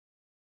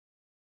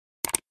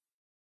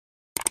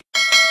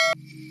From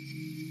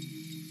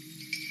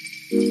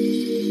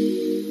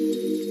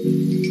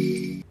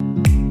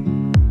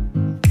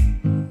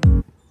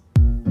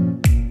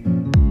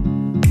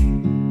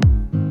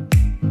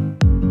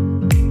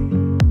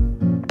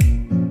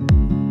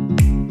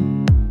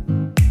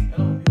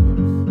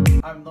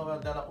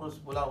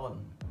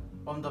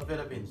the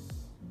Philippines.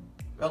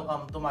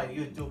 Welcome to my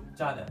YouTube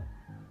channel,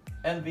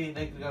 NV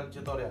Electrical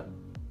Tutorial.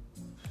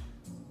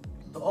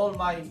 To all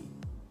my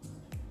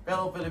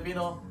fellow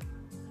Filipino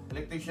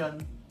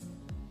electrician,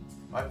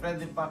 my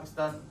friend in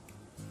Pakistan,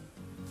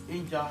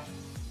 India,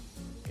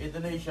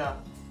 Indonesia,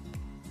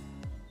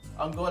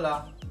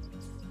 Angola,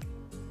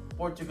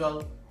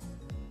 Portugal,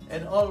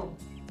 and all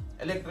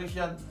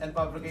electrician and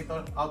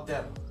fabricator out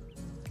there,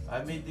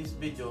 I made this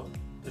video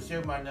to share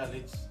my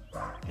knowledge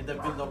in the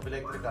field of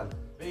electrical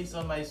based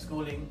on my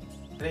schooling,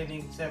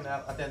 training,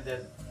 seminar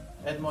attended,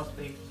 and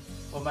mostly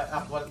from my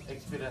actual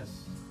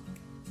experience.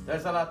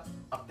 There's a lot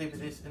of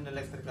activities in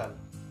electrical: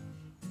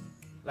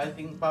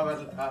 lighting,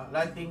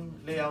 lighting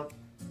layout,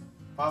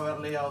 power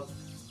layout,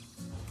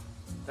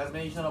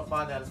 termination of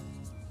panel,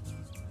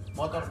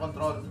 motor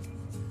control,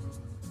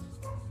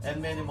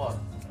 and many more.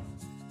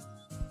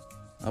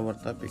 Our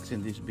topics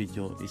in this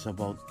video is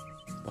about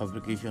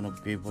fabrication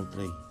of cable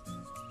tray.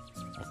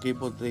 A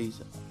cable tray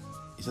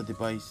is a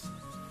device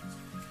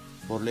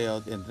for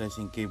layout and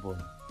tracing cable.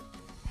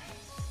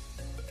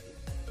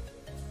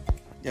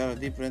 There are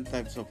different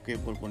types of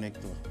cable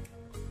connector.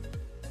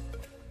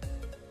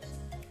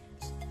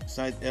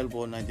 Side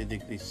elbow 90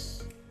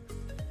 degrees,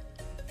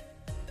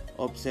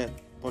 offset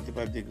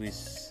 45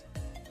 degrees,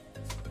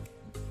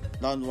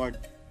 downward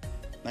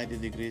 90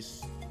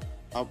 degrees,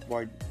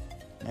 upward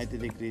 90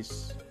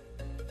 degrees,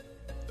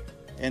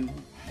 and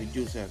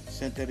reducer,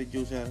 center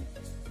reducer,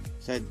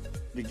 side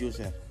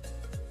reducer.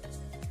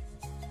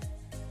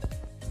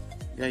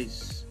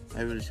 Guys,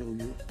 I will show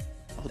you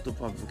how to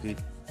fabricate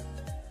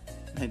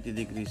 90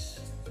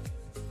 degrees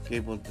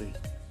cable tray.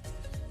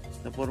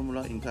 The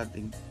formula in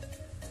cutting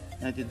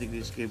 90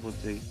 degrees cable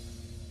tray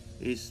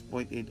is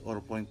 0.8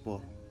 or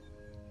 0.4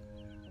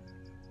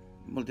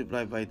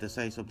 multiplied by the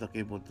size of the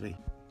cable tray.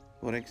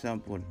 For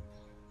example,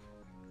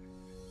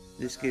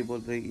 this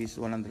cable tray is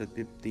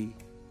 150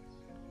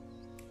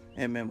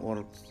 mm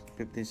or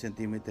 15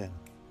 cm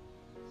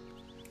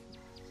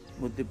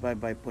multiplied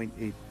by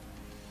 0.8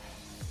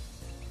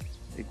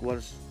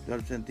 equals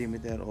 12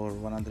 cm or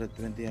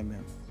 120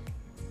 mm.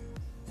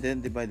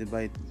 Then divided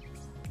by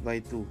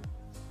 2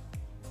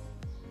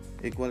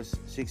 equals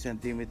 6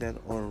 cm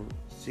or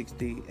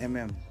 60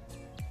 mm.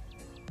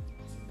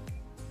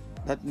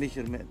 That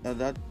measurement,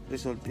 that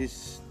result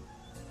is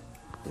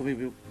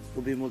to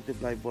be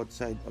multiplied both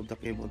sides of the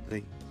cable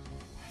tray.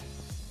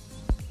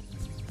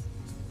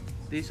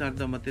 These are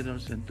the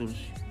materials and tools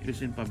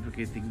used in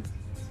fabricating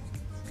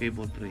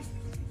cable tray.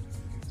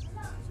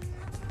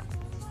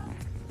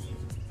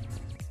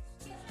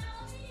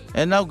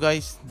 And now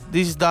guys,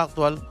 this is the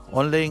actual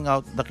on laying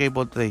out the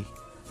cable tray.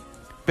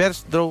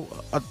 First, draw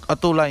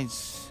two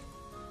lines.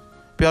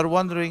 If you are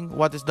wondering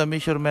what is the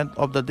measurement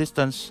of the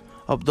distance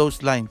of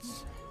those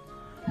lines,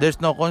 there's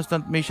no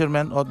constant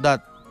measurement of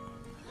that.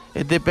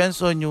 It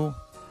depends on you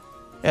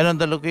and on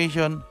the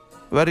location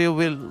where you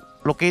will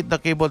locate the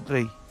cable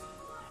tray.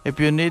 If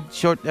you need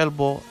short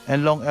elbow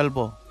and long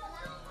elbow.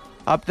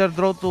 After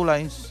draw two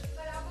lines,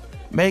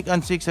 make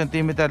a 6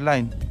 cm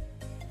line.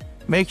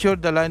 Make sure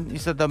the line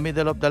is at the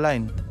middle of the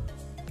line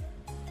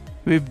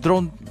we've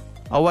drawn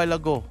a while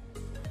ago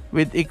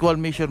with equal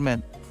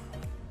measurement.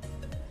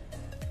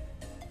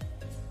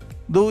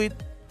 Do it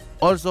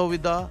also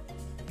with the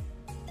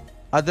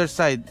other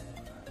side.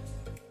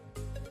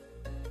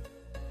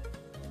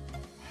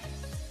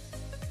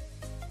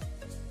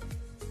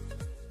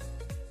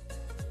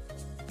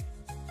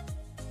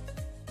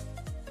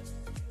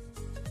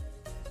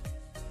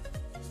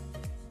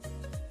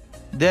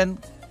 Then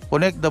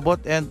connect the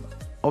both ends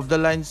of the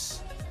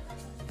lines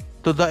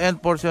to the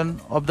end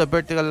portion of the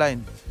vertical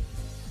line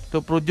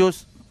to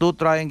produce two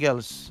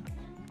triangles.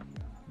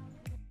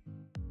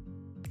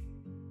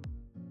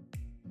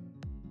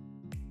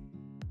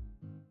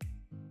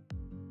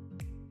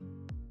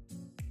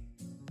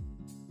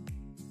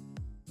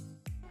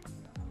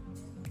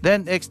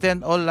 Then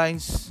extend all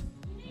lines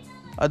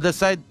at the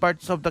side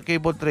parts of the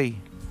cable tray.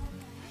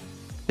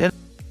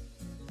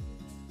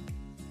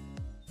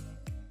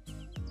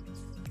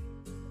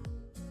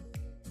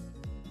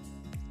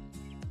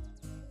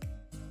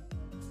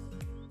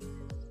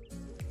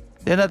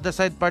 Then at the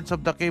side parts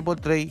of the cable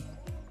tray,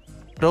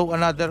 draw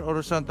another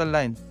horizontal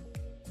line.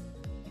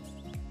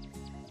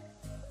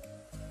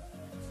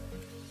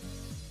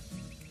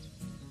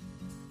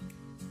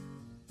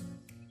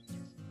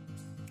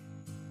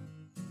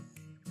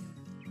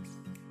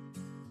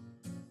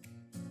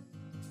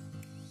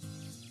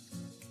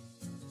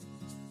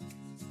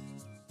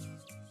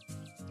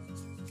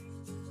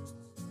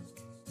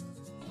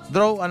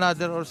 Draw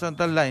another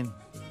horizontal line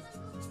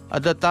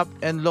at the top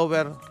and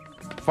lower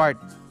part.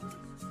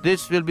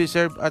 This will be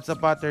served as a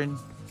pattern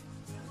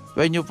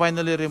when you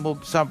finally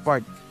remove some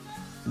part.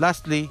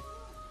 Lastly,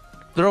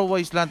 Draw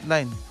a slant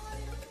line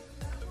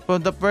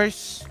from the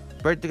first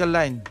vertical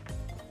line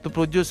to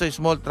produce a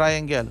small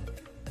triangle.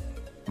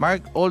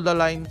 Mark all the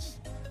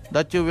lines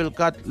that you will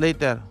cut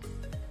later.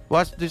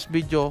 Watch this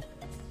video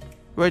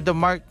where the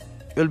mark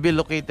will be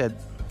located.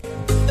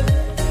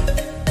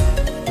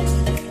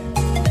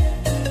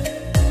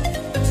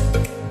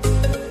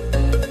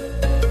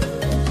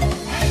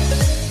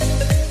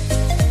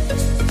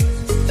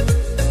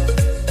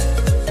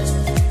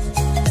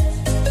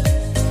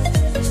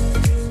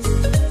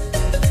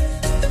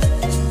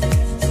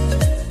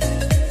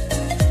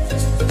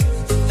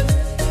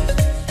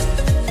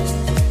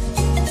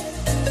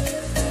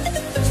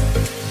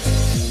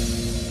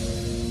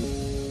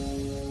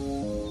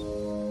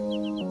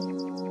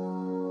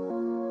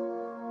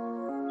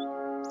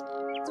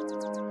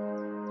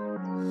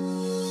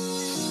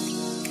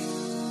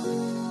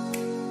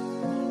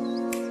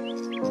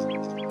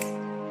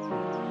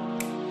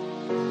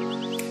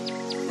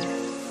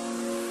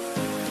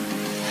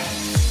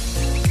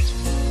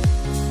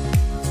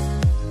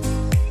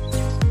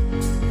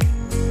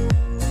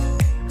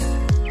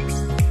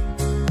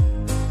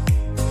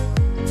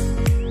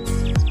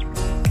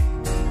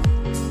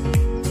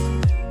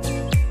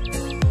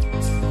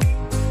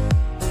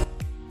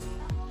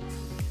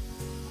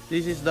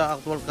 This is the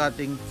actual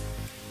cutting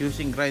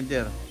using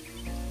grinder.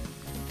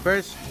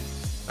 First,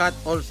 cut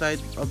all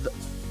sides of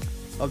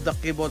the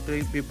keyboard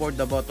tray before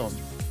the bottom.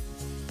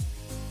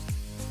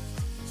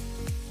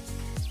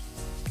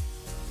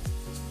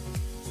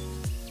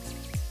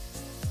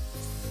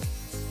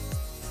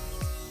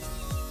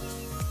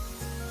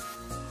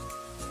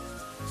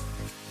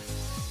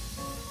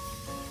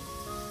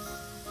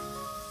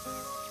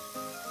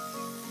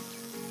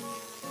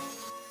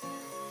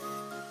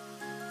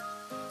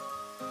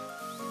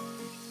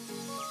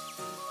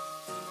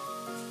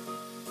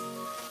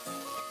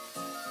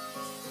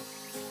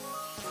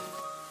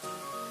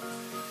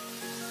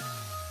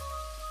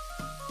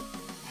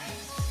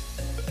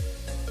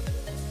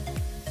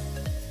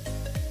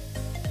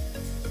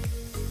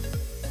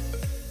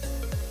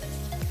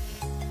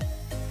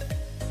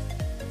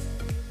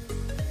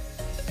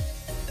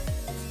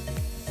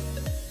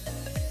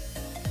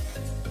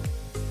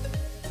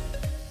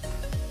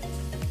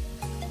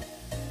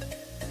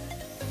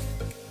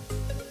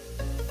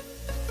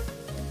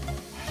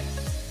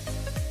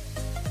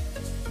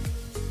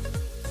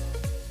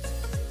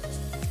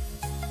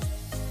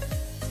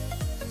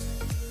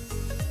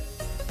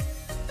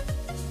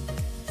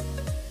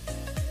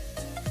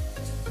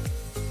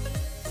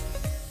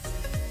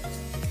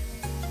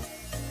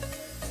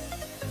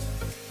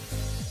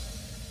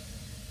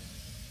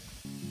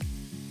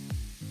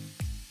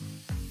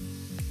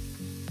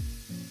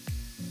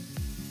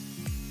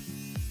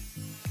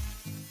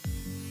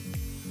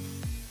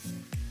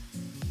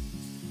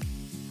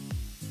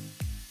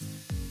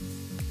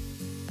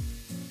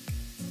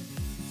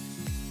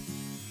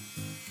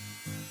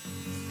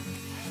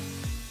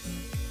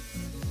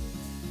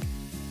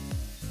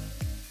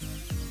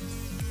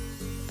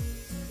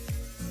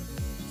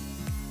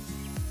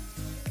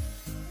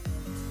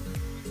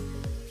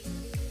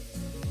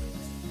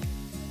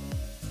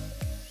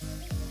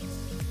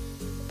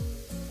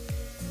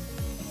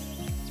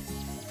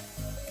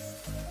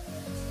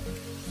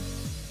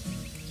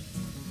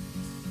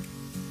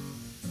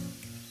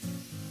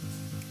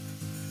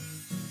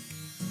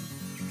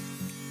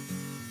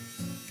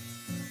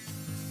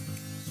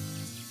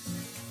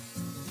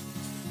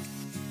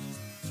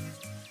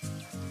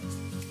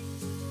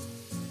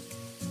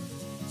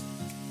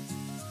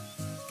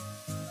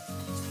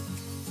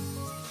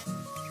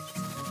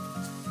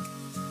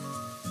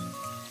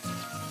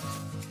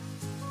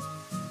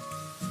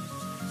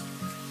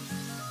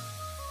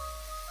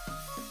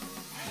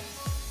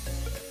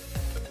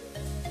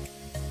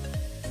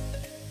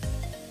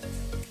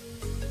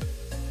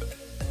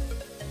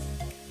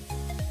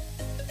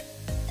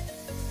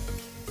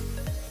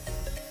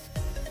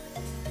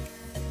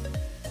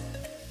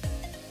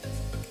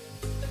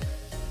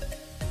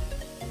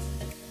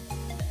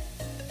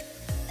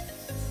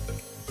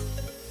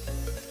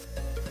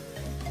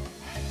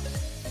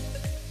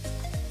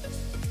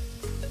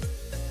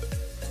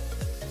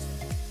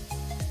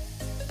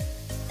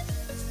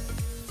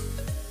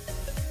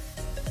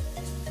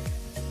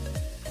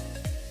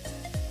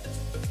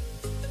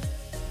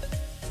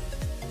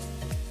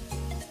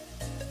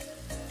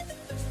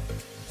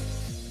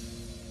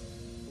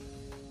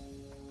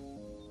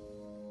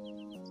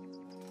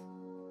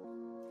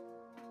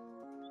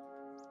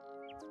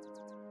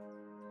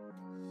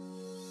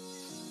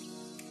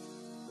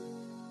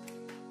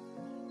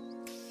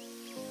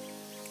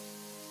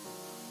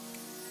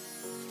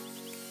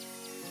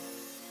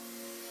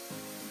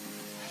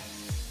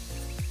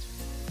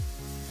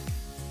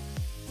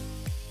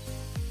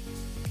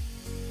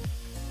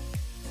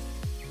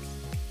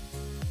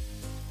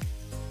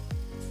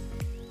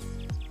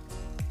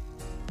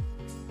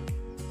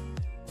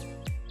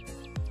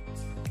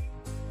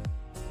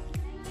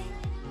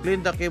 Clean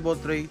the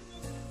keyboard tray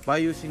by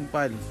using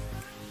file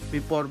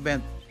before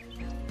bent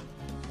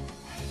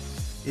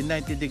in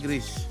 90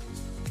 degrees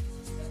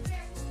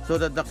so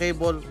that the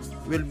cable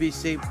will be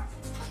safe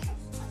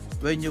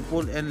when you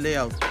pull and lay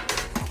out.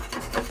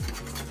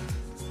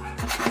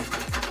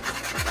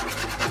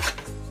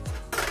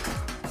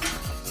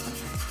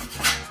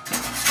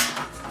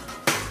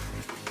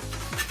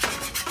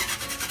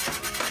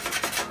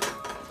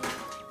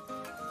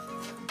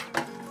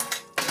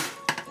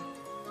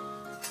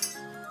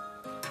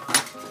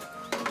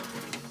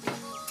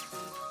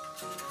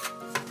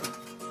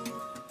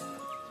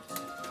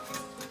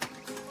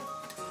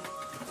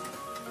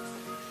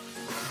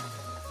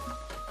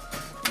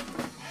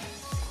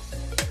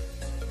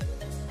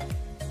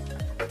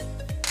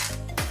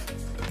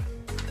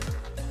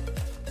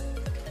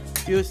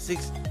 Use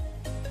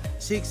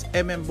 6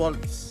 mm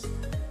bolts.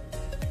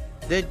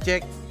 Then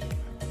check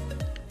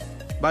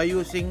by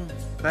using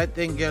right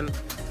angle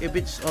if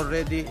it's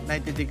already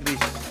 90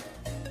 degrees.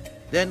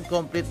 Then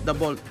complete the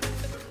bolt.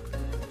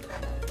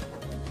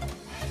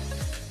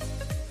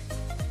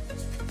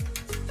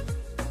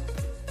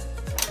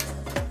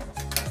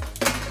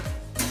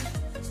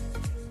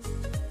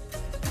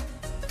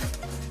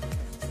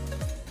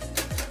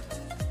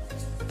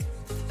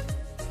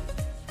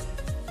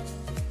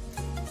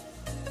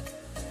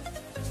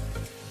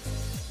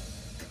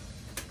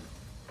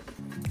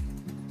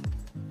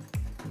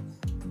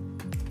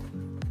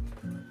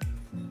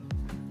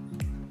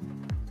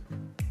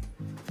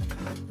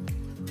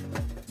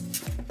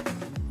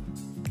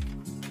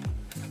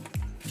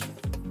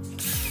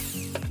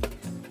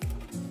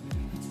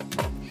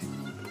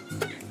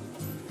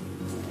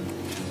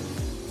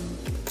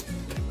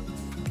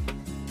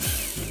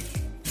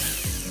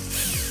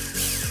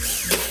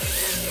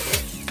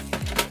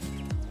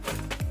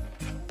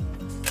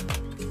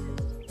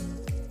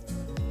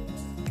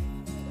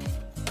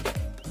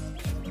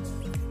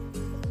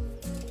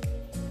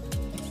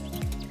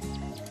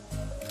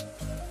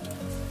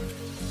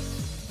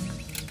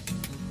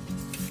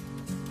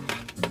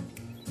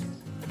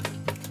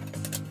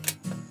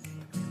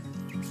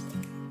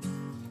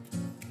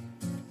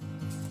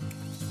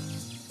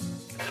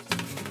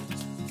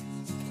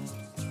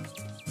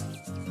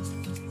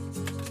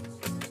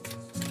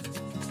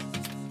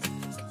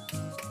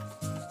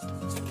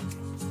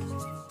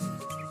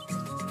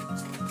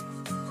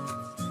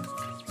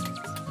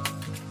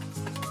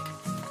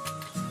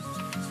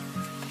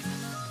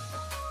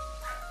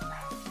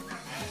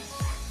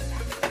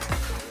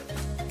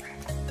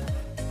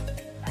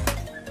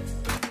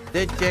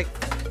 Then check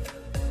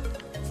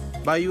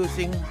by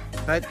using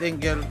right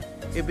angle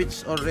if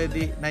it's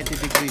already 90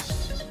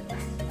 degrees.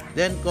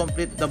 Then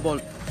complete the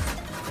bolt.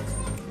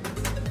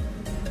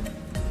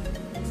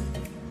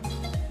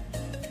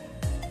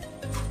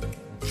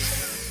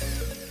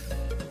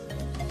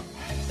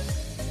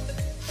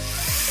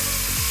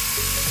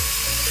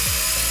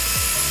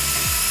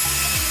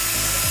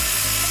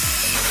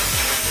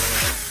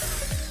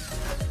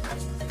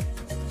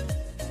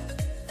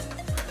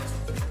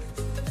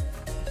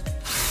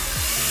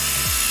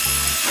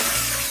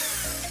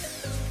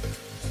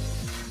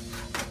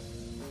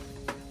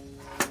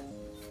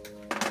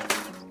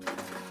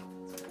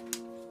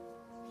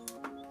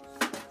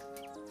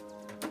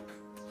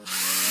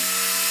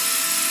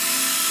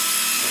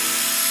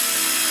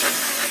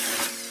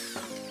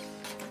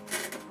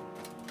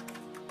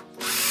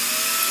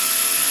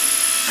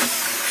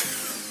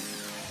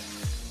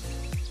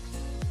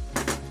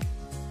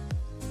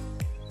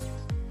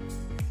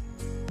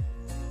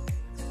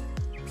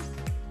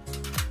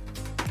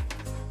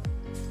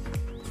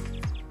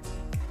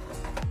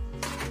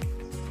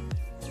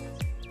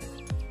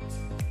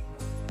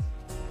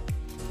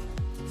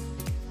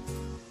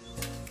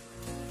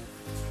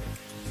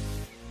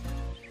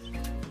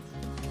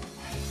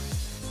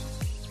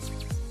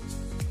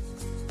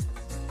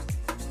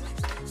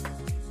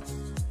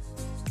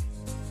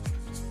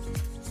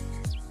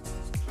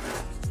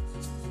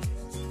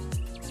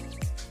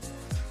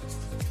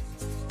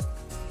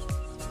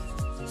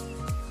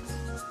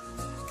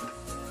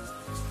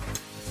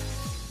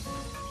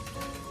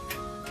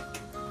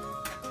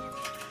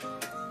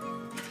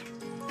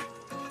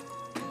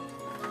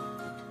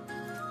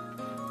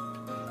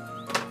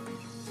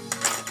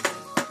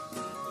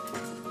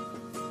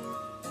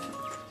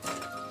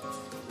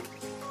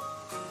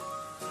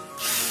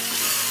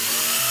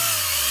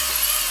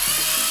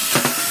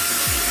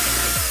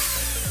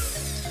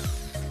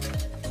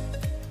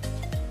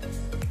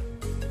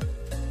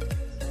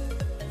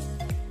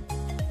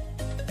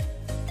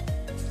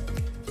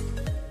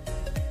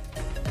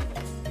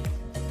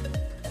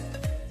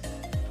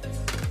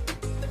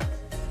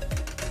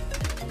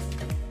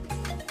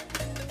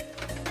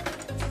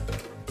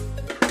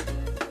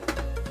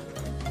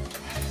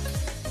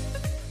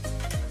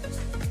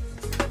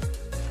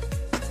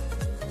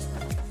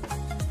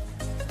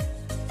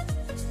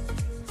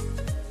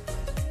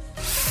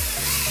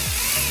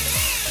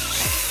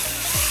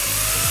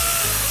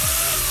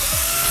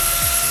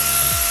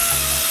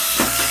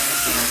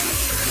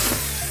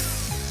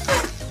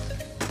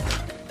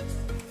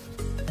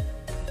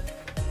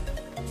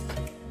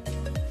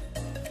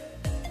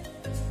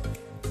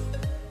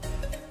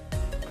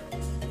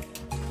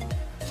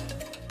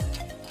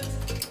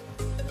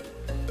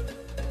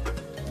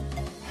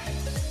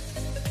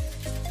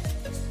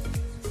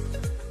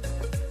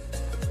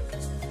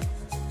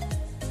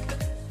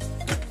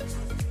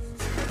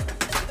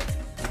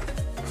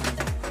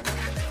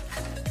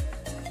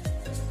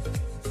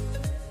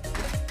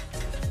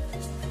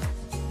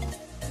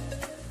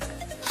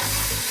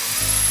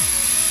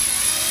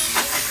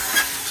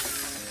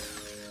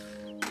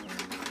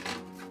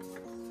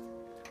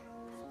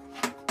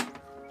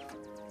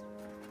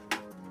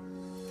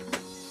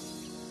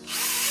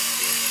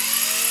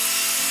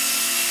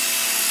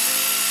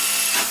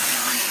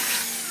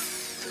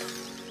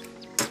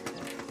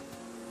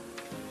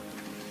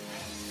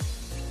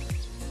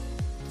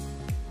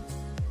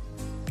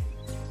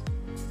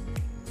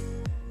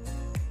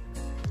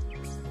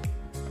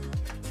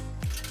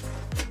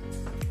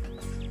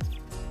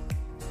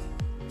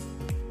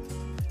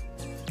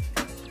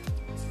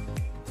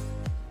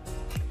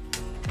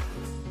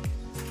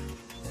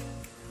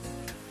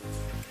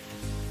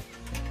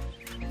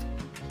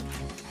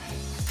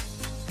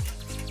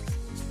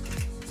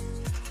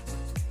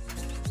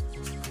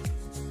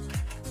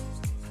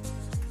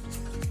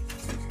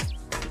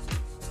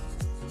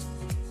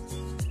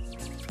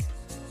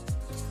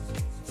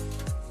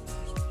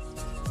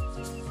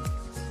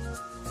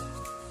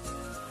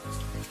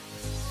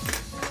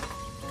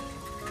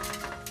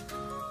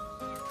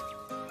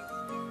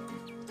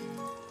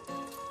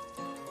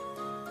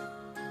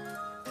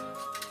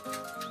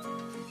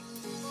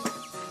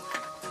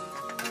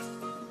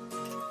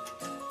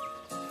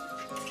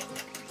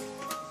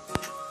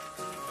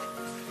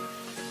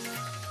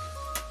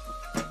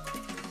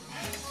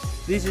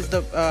 This is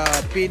the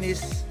finish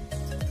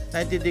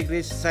 90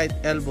 degrees side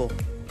elbow.